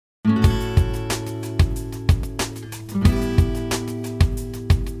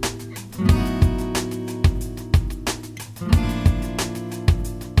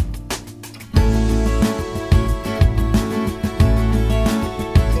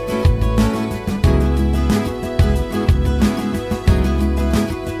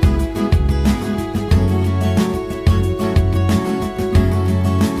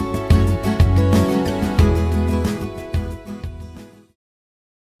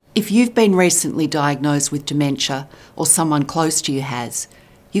If you've been recently diagnosed with dementia or someone close to you has,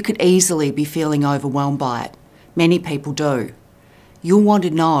 you could easily be feeling overwhelmed by it. Many people do. You'll want to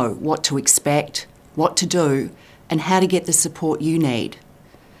know what to expect, what to do, and how to get the support you need.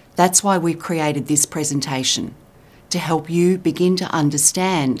 That's why we've created this presentation, to help you begin to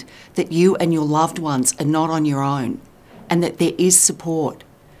understand that you and your loved ones are not on your own, and that there is support,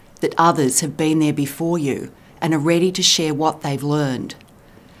 that others have been there before you and are ready to share what they've learned.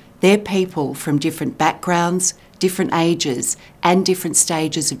 They're people from different backgrounds, different ages, and different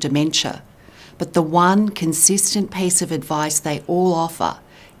stages of dementia. But the one consistent piece of advice they all offer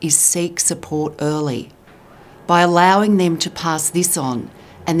is seek support early. By allowing them to pass this on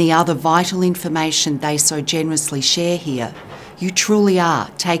and the other vital information they so generously share here, you truly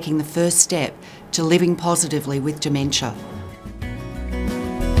are taking the first step to living positively with dementia.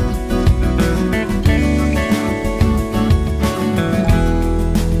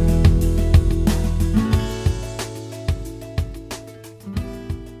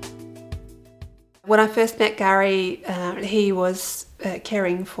 When I first met Gary, he was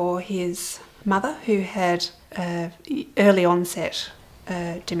caring for his mother who had early onset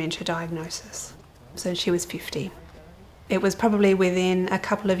dementia diagnosis. So she was 50. It was probably within a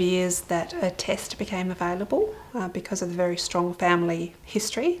couple of years that a test became available because of the very strong family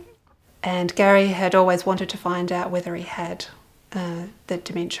history. And Gary had always wanted to find out whether he had the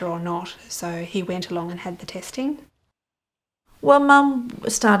dementia or not. So he went along and had the testing. Well, Mum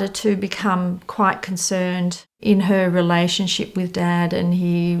started to become quite concerned in her relationship with Dad, and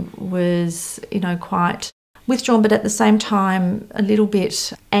he was, quite withdrawn, but at the same time a little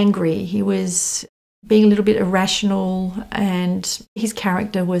bit angry. He was being a little bit irrational and his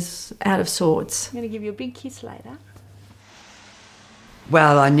character was out of sorts. I'm going to give you a big kiss later.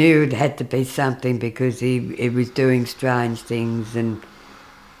 Well, I knew it had to be something because he was doing strange things and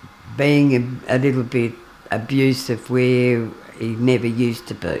being a little bit abusive where he never used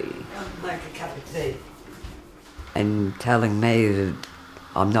to be. I'll make a cup of tea. And telling me that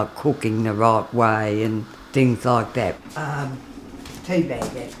I'm not cooking the right way and things like that. Tea bag,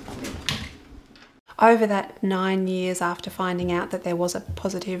 yeah. Over that 9 years after finding out that there was a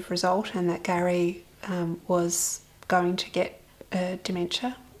positive result and that Gary was going to get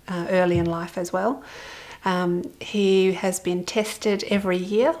dementia early in life as well, he has been tested every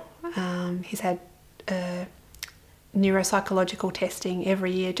year. He's had neuropsychological testing every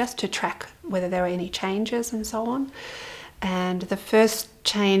year just to track whether there were any changes and so on. And the first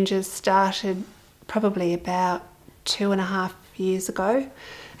changes started probably about 2.5 years ago,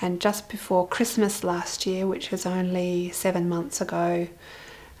 and just before Christmas last year, which was only 7 months ago,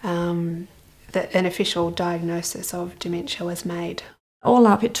 an official diagnosis of dementia was made. All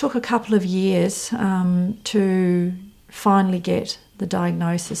up, it took a couple of years to finally get the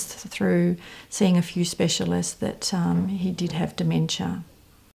diagnosis through seeing a few specialists that he did have dementia.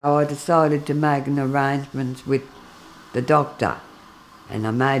 I decided to make an arrangement with the doctor, and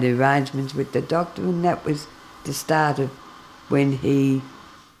I made arrangements with the doctor, and that was the start of when he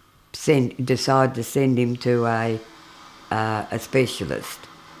decided to send him to a specialist,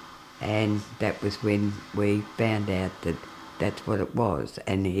 and that was when we found out that that's what it was,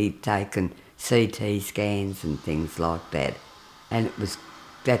 and he'd taken CT scans and things like that. And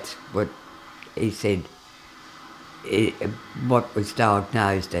that's what he said, what was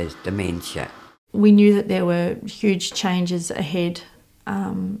diagnosed as dementia. We knew that there were huge changes ahead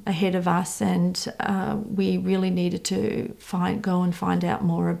of us, and we really needed to go and find out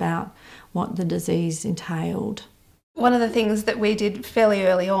more about what the disease entailed. One of the things that we did fairly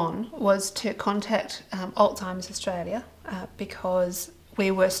early on was to contact Alzheimer's Australia because we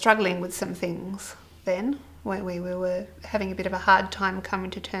were struggling with some things then. We were having a bit of a hard time coming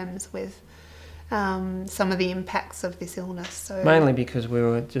to terms with some of the impacts of this illness. So mainly because we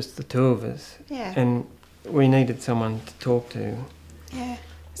were just the two of us, yeah, and we needed someone to talk to. Yeah,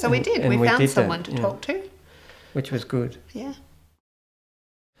 so we did. We found someone to talk to, which was good. Yeah.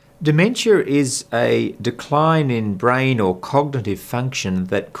 Dementia is a decline in brain or cognitive function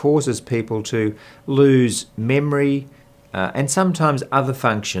that causes people to lose memory, and sometimes other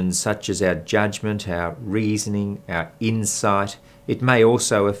functions such as our judgment, our reasoning, our insight. It may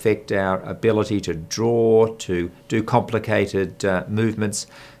also affect our ability to draw, to do complicated movements.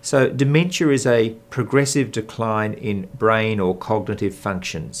 So dementia is a progressive decline in brain or cognitive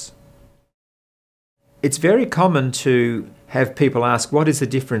functions. It's very common to have people ask, what is the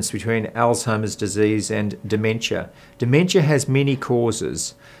difference between Alzheimer's disease and dementia? Dementia has many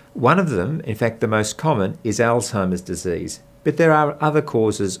causes. One of them, in fact the most common, is Alzheimer's disease. But there are other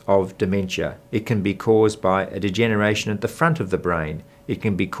causes of dementia. It can be caused by a degeneration at the front of the brain. It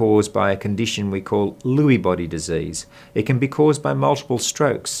can be caused by a condition we call Lewy body disease. It can be caused by multiple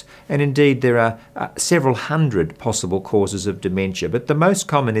strokes. And indeed, there are several hundred possible causes of dementia, but the most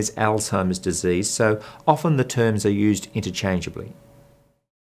common is Alzheimer's disease, so often the terms are used interchangeably.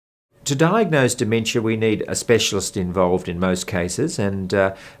 To diagnose dementia, we need a specialist involved in most cases, and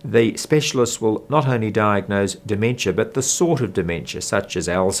the specialist will not only diagnose dementia, but the sort of dementia, such as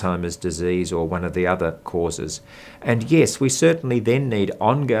Alzheimer's disease or one of the other causes. And yes, we certainly then need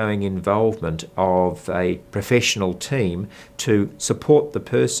ongoing involvement of a professional team to support the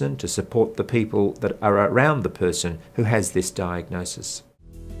person, to support the people that are around the person who has this diagnosis.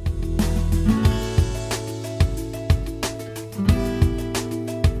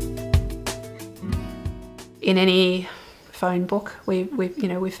 In any phone book, we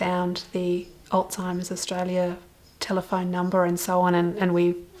found the Alzheimer's Australia telephone number and so on, and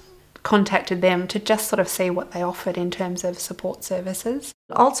we contacted them to just sort of see what they offered in terms of support services.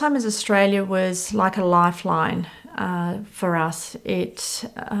 Alzheimer's Australia was like a lifeline for us. It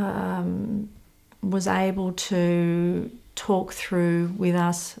was able to talk through with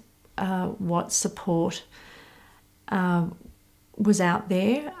us what support was out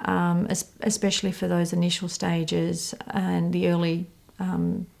there, especially for those initial stages and the early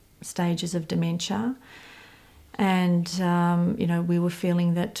stages of dementia. And, we were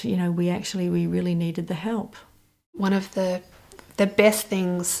feeling that, we really needed the help. One of the best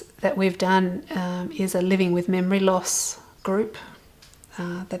things that we've done is a Living with Memory Loss group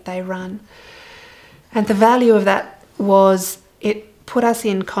that they run. And the value of that was it put us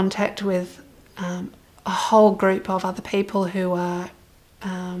in contact with a whole group of other people who are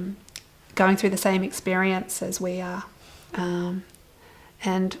going through the same experience as we are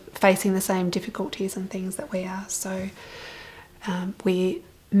and facing the same difficulties and things that we are. So we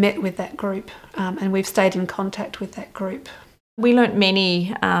met with that group and we've stayed in contact with that group. We learnt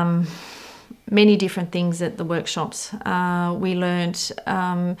many different things at the workshops. We learnt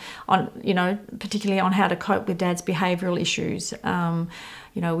particularly on how to cope with Dad's behavioural issues.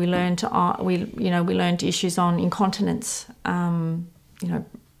 We learned issues on incontinence.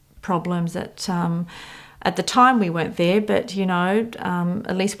 Problems that at the time we weren't there, but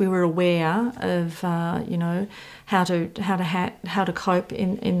at least we were aware of how to cope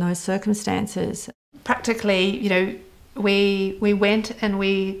in those circumstances. Practically, we went and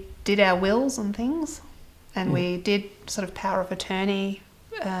we did our wills and things, and we did sort of power of attorney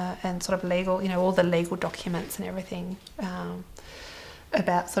and sort of legal, all the legal documents and everything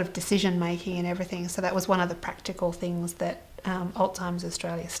about sort of decision making and everything. So that was one of the practical things that Alzheimer's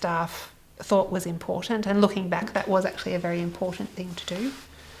Australia staff thought was important, and looking back, that was actually a very important thing to do,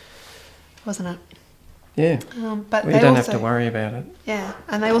 wasn't it? Yeah, but we don't have to worry about it. Yeah,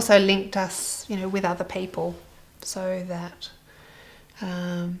 and they also linked us, with other people, so that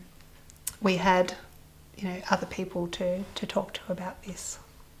we had, other people to talk to about this.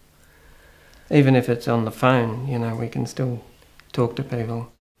 Even if it's on the phone, we can still talk to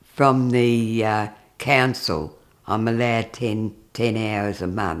people. From the council, I'm allowed 10 hours a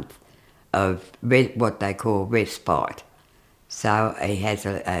month of what they call respite. So he has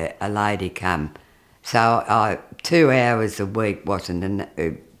a lady come. So 2 hours a week wasn't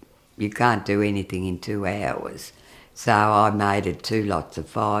you can't do anything in 2 hours. So I made it 2 lots of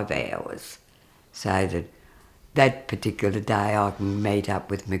 5 hours. So that particular day I can meet up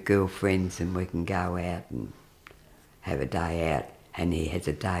with my girlfriends and we can go out and have a day out, and he has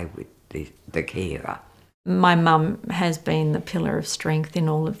a day with the carer. My mum has been the pillar of strength in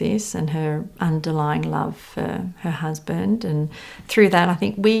all of this, and her underlying love for her husband, and through that I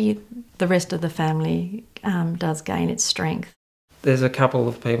think the rest of the family does gain its strength. There's a couple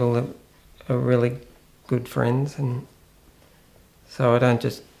of people that are really good friends, and so I don't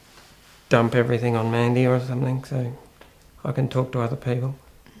just dump everything on Mandy or something, so I can talk to other people,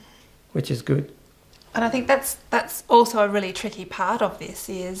 which is good. And I think that's also a really tricky part of this,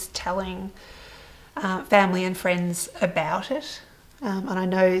 is telling family and friends about it. And I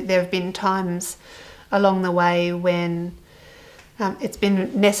know there have been times along the way when it's been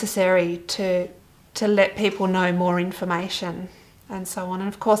necessary to let people know more information and so on. And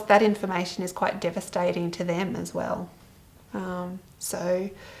of course that information is quite devastating to them as well. You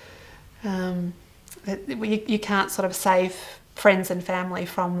can't sort of save friends and family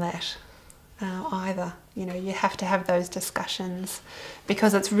from that either. You have to have those discussions,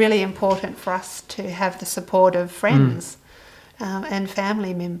 because it's really important for us to have the support of friends and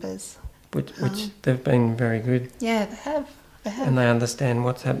family members. Which they've been very good. Yeah, they have. And they understand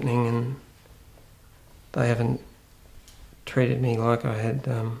what's happening, and they haven't treated me like I had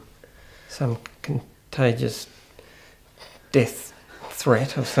some contagious death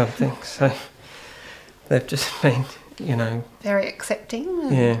threat or something. So they've just been, you know... Very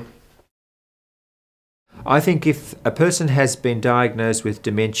accepting. Yeah. I think if a person has been diagnosed with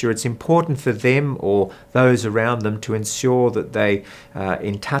dementia, it's important for them or those around them to ensure that they are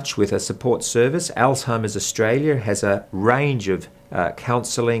in touch with a support service. Alzheimer's Australia has a range of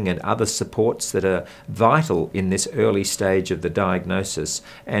counselling and other supports that are vital in this early stage of the diagnosis,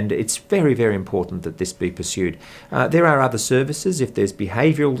 and it's very, very important that this be pursued. There are other services if there's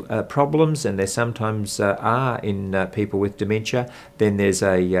behavioural problems, and there sometimes are in people with dementia. Then there's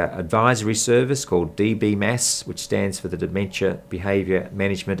a advisory service called DBMAS, which stands for the Dementia Behaviour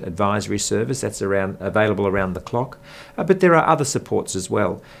Management Advisory Service. That's available around the clock. But there are other supports as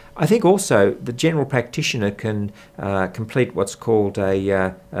well. I think also the general practitioner can complete what's called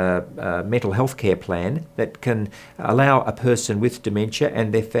a mental health care plan that can allow a person with dementia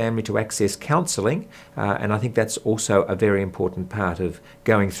and their family to access counselling, and I think that's also a very important part of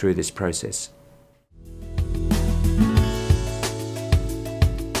going through this process.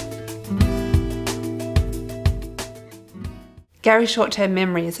 Gary's short-term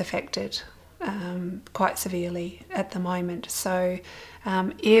memory is affected quite severely at the moment. So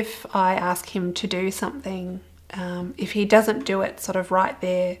if I ask him to do something, if he doesn't do it sort of right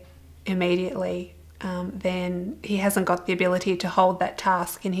there immediately, then he hasn't got the ability to hold that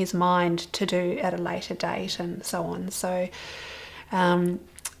task in his mind to do at a later date and so on. So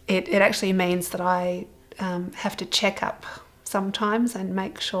it actually means that I have to check up sometimes and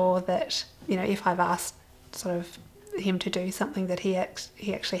make sure that, you know, if I've asked sort of him to do something, that he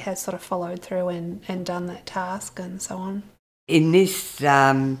actually has sort of followed through and done that task and so on. In this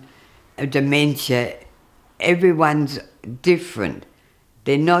dementia, everyone's different.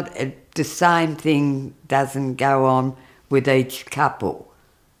 They're not, the same thing doesn't go on with each couple,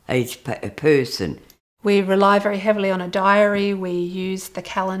 each person. We rely very heavily on a diary. We use the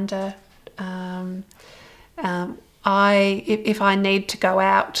calendar. If I need to go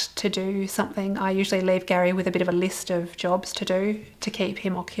out to do something, I usually leave Gary with a bit of a list of jobs to do to keep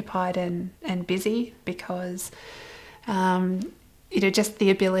him occupied and busy, because you know, just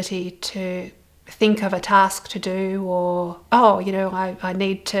the ability to think of a task to do, or you know, I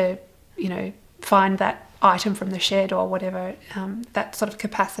need to, you know, find that item from the shed or whatever, that sort of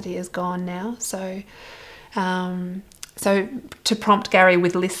capacity is gone now. So so to prompt Gary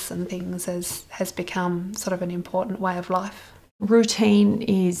with lists and things has become sort of an important way of life. Routine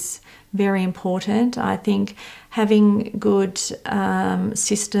is very important. I think having good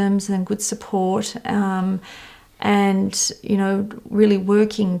systems and good support, and you know, really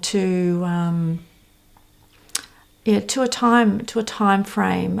working to a time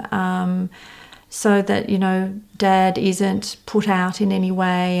frame, so that, you know, Dad isn't put out in any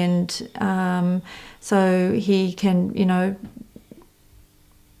way, and so he can, you know,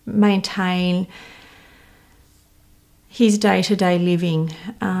 maintain his day-to-day living,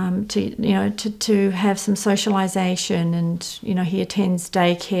 to have some socialisation, and, you know, he attends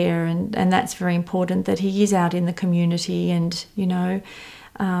daycare, and that's very important, that he is out in the community, and, you know,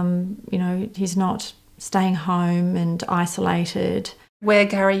 he's not staying home and isolated. Where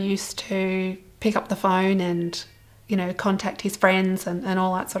Gary used to pick up the phone and, you know, contact his friends and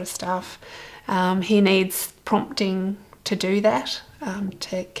all that sort of stuff, he needs prompting to do that,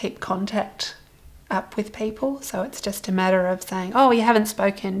 to keep contact up with people. So it's just a matter of saying, oh, you haven't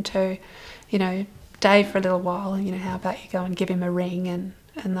spoken to, you know, Dave for a little while, and, you know, how about you go and give him a ring, and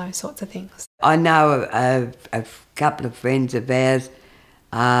those sorts of things. I know a couple of friends of ours,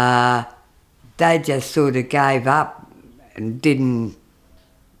 they just sort of gave up and didn't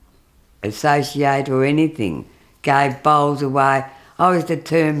associate or anything, gave bowls away. I was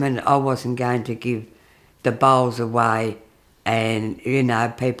determined I wasn't going to give the bowls away, and, you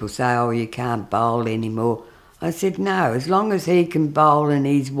know, people say, oh, you can't bowl anymore. I said, no, as long as he can bowl and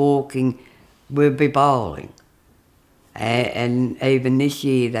he's walking, we'll be bowling. And even this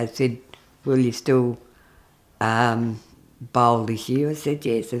year they said, will you still bowl this year? I said,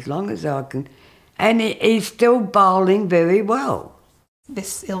 yes, as long as I can. And he's still bowling very well.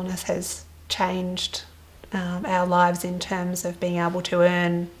 This illness has changed our lives in terms of being able to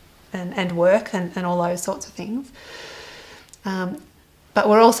earn and work and all those sorts of things. But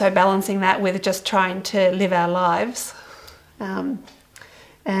we're also balancing that with just trying to live our lives.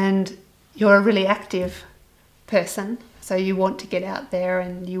 And you're a really active person, so you want to get out there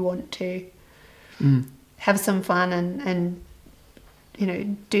and you want to have some fun and you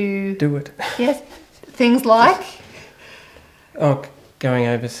know, do it. Yes, things like going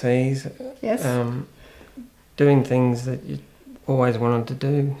overseas. Yes. doing things that you always wanted to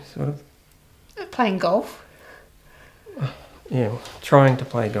do, sort of. Playing golf. Yeah, trying to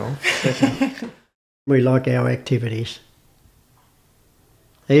play golf. We like our activities,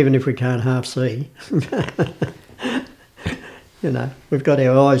 even if we can't half see. You know, we've got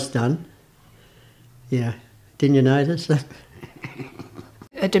our eyes done. Yeah, didn't you notice that?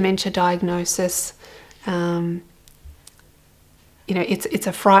 A dementia diagnosis, you know, it's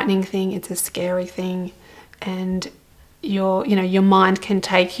a frightening thing, it's a scary thing, and your mind can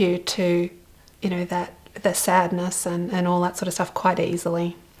take you to, you know, the sadness and all that sort of stuff quite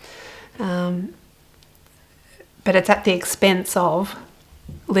easily. But it's at the expense of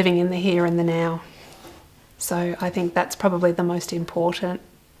living in the here and the now. So I think that's probably the most important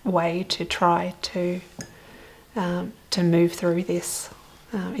way to try to move through this,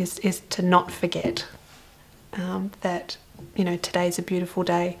 is to not forget that, you know, today's a beautiful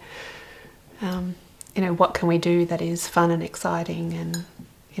day. You know, what can we do that is fun and exciting, and,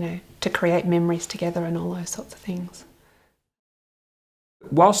 you know, to create memories together and all those sorts of things.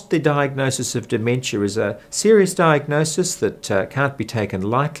 Whilst the diagnosis of dementia is a serious diagnosis that can't be taken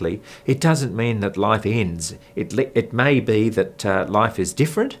lightly, it doesn't mean that life ends. It may be that life is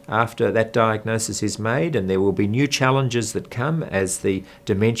different after that diagnosis is made, and there will be new challenges that come as the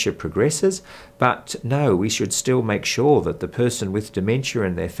dementia progresses. But no, we should still make sure that the person with dementia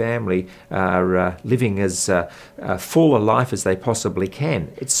and their family are living as full a life as they possibly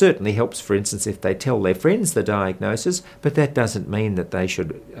can. It certainly helps, for instance, if they tell their friends the diagnosis, but that doesn't mean that they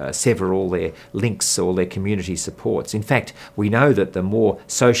should sever all their links or their community supports. In fact, we know that the more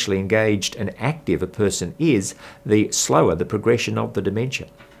socially engaged and active a person is, the slower the progression of the dementia.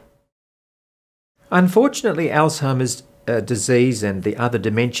 Unfortunately, Alzheimer's disease and the other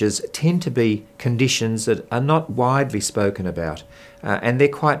dementias tend to be conditions that are not widely spoken about, and they're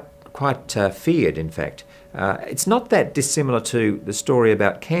quite feared, in fact. It's not that dissimilar to the story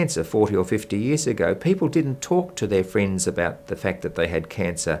about cancer 40 or 50 years ago. People didn't talk to their friends about the fact that they had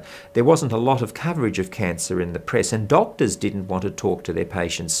cancer. There wasn't a lot of coverage of cancer in the press, and doctors didn't want to talk to their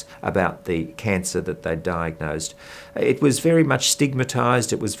patients about the cancer that they diagnosed. It was very much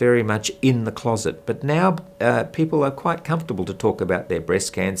stigmatised, it was very much in the closet. But now people are quite comfortable to talk about their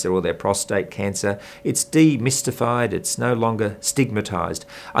breast cancer or their prostate cancer. It's demystified, it's no longer stigmatised.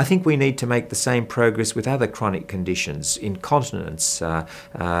 I think we need to make the same progress with other chronic conditions, incontinence.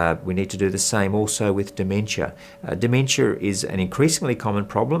 We need to do the same also with dementia. Dementia is an increasingly common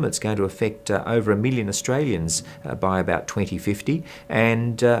problem. It's going to affect over 1 million Australians by about 2050,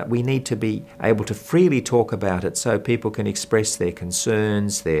 and we need to be able to freely talk about it so people can express their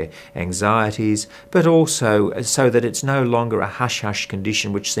concerns, their anxieties, but also so that it's no longer a hush-hush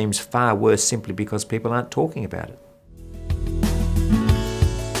condition which seems far worse simply because people aren't talking about it.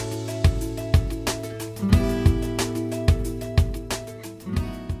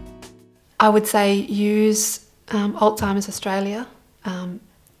 I would say use Alzheimer's Australia.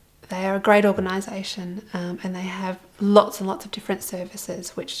 They are a great organisation, and they have lots and lots of different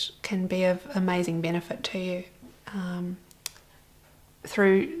services which can be of amazing benefit to you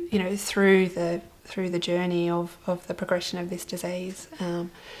through the journey of the progression of this disease.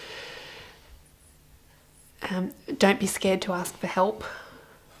 Don't be scared to ask for help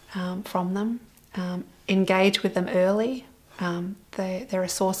from them. Engage with them early. They're a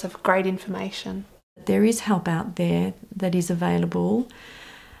source of great information. There is help out there that is available,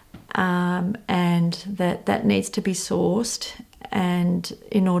 and that needs to be sourced, and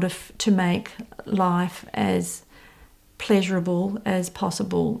in order to make life as pleasurable as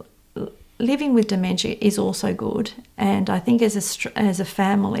possible. Living with dementia is also good, and I think as a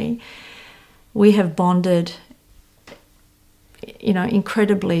family we have bonded, you know,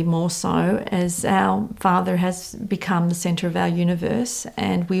 incredibly more so, as our father has become the centre of our universe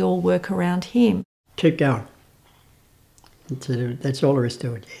and we all work around him. Keep going. That's all there is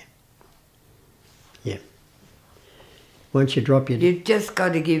to it, yeah. Yeah. Once you drop your... You've just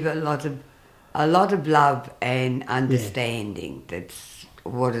got to give a lot of love and understanding. Yeah. That's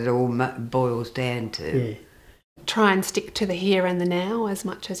what it all boils down to. Yeah. Try and stick to the here and the now as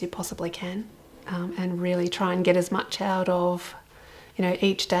much as you possibly can, and really try and get as much out of, you know,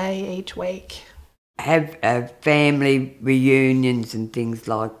 each day, each week. Have family reunions and things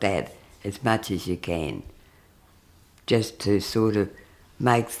like that as much as you can, just to sort of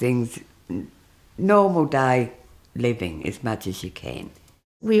make things normal day living as much as you can.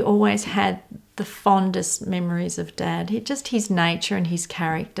 We always had the fondest memories of Dad. His nature and his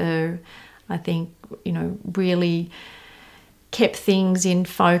character, I think, you know, really kept things in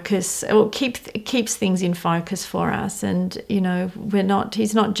focus, or keeps things in focus for us. And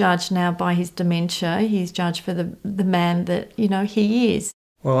he's not judged now by his dementia, he's judged for the man that he is.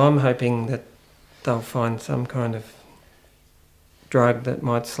 Well, I'm hoping that they'll find some kind of drug that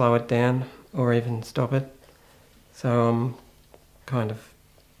might slow it down or even stop it. So I'm kind of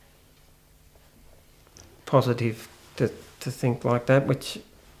positive to think like that, which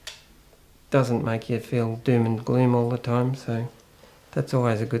doesn't make you feel doom and gloom all the time. So that's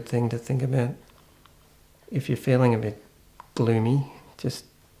always a good thing to think about. If you're feeling a bit gloomy,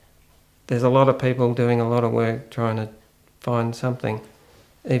 there's a lot of people doing a lot of work trying to find something,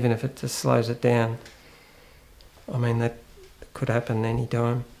 even if it just slows it down. I mean, that could happen any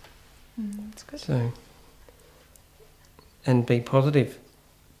time. That's good. So, and be positive.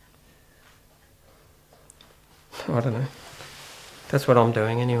 I don't know. That's what I'm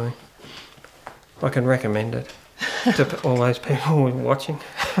doing anyway. I can recommend it to all those people who are watching.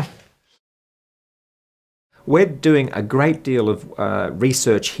 We're doing a great deal of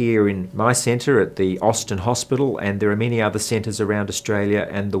research here in my centre at the Austin Hospital, and there are many other centres around Australia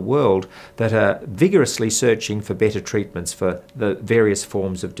and the world that are vigorously searching for better treatments for the various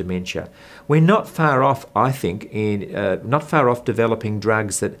forms of dementia. We're not far off, I think, not far off developing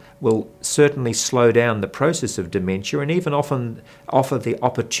drugs that will certainly slow down the process of dementia and even often offer the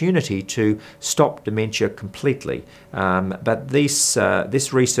opportunity to stop dementia completely. But this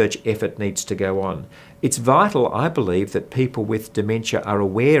research effort needs to go on. It's vital, I believe, that people with dementia are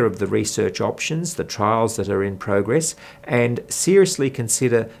aware of the research options, the trials that are in progress, and seriously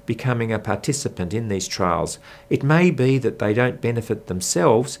consider becoming a participant in these trials. It may be that they don't benefit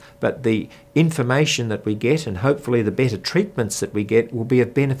themselves, but the information that we get and hopefully the better treatments that we get will be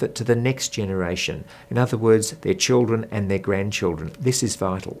of benefit to the next generation. In other words, their children and their grandchildren. This is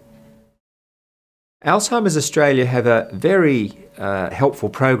vital. Alzheimer's Australia have a very helpful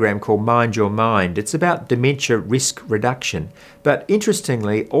program called Mind Your Mind. It's about dementia risk reduction. But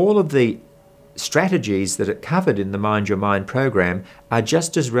interestingly, all of the strategies that are covered in the Mind Your Mind program are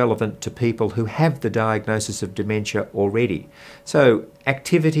just as relevant to people who have the diagnosis of dementia already. So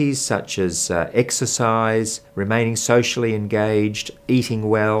activities such as exercise, remaining socially engaged, eating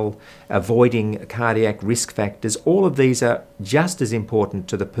well, avoiding cardiac risk factors, all of these are just as important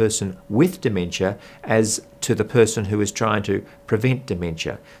to the person with dementia as to the person who is trying to prevent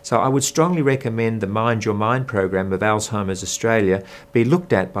dementia. So I would strongly recommend the Mind Your Mind program of Alzheimer's Australia be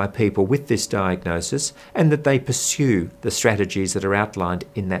looked at by people with this diagnosis, and that they pursue the strategies that are outlined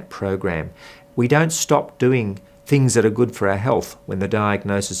in that program. We don't stop doing things that are good for our health when the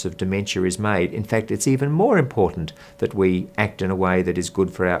diagnosis of dementia is made. In fact, it's even more important that we act in a way that is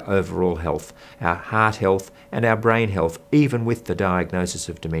good for our overall health, our heart health and our brain health, even with the diagnosis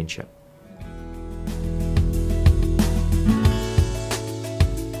of dementia.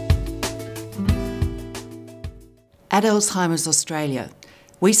 At Alzheimer's Australia,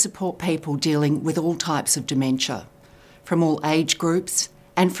 we support people dealing with all types of dementia, from all age groups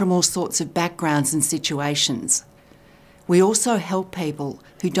and from all sorts of backgrounds and situations. We also help people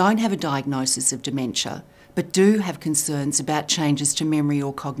who don't have a diagnosis of dementia but do have concerns about changes to memory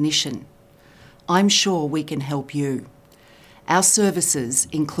or cognition. I'm sure we can help you. Our services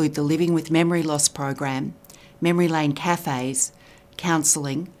include the Living with Memory Loss program, Memory Lane cafes,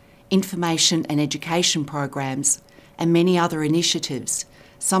 counselling, information and education programs, and many other initiatives,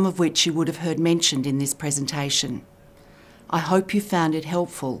 some of which you would have heard mentioned in this presentation. I hope you found it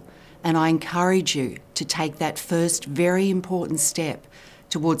helpful, and I encourage you to take that first very important step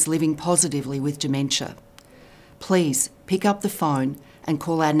towards living positively with dementia. Please pick up the phone and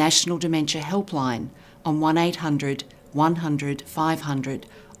call our National Dementia Helpline on 1800 100 500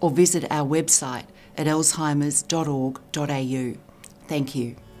 or visit our website at alzheimers.org.au. Thank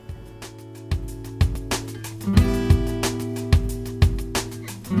you.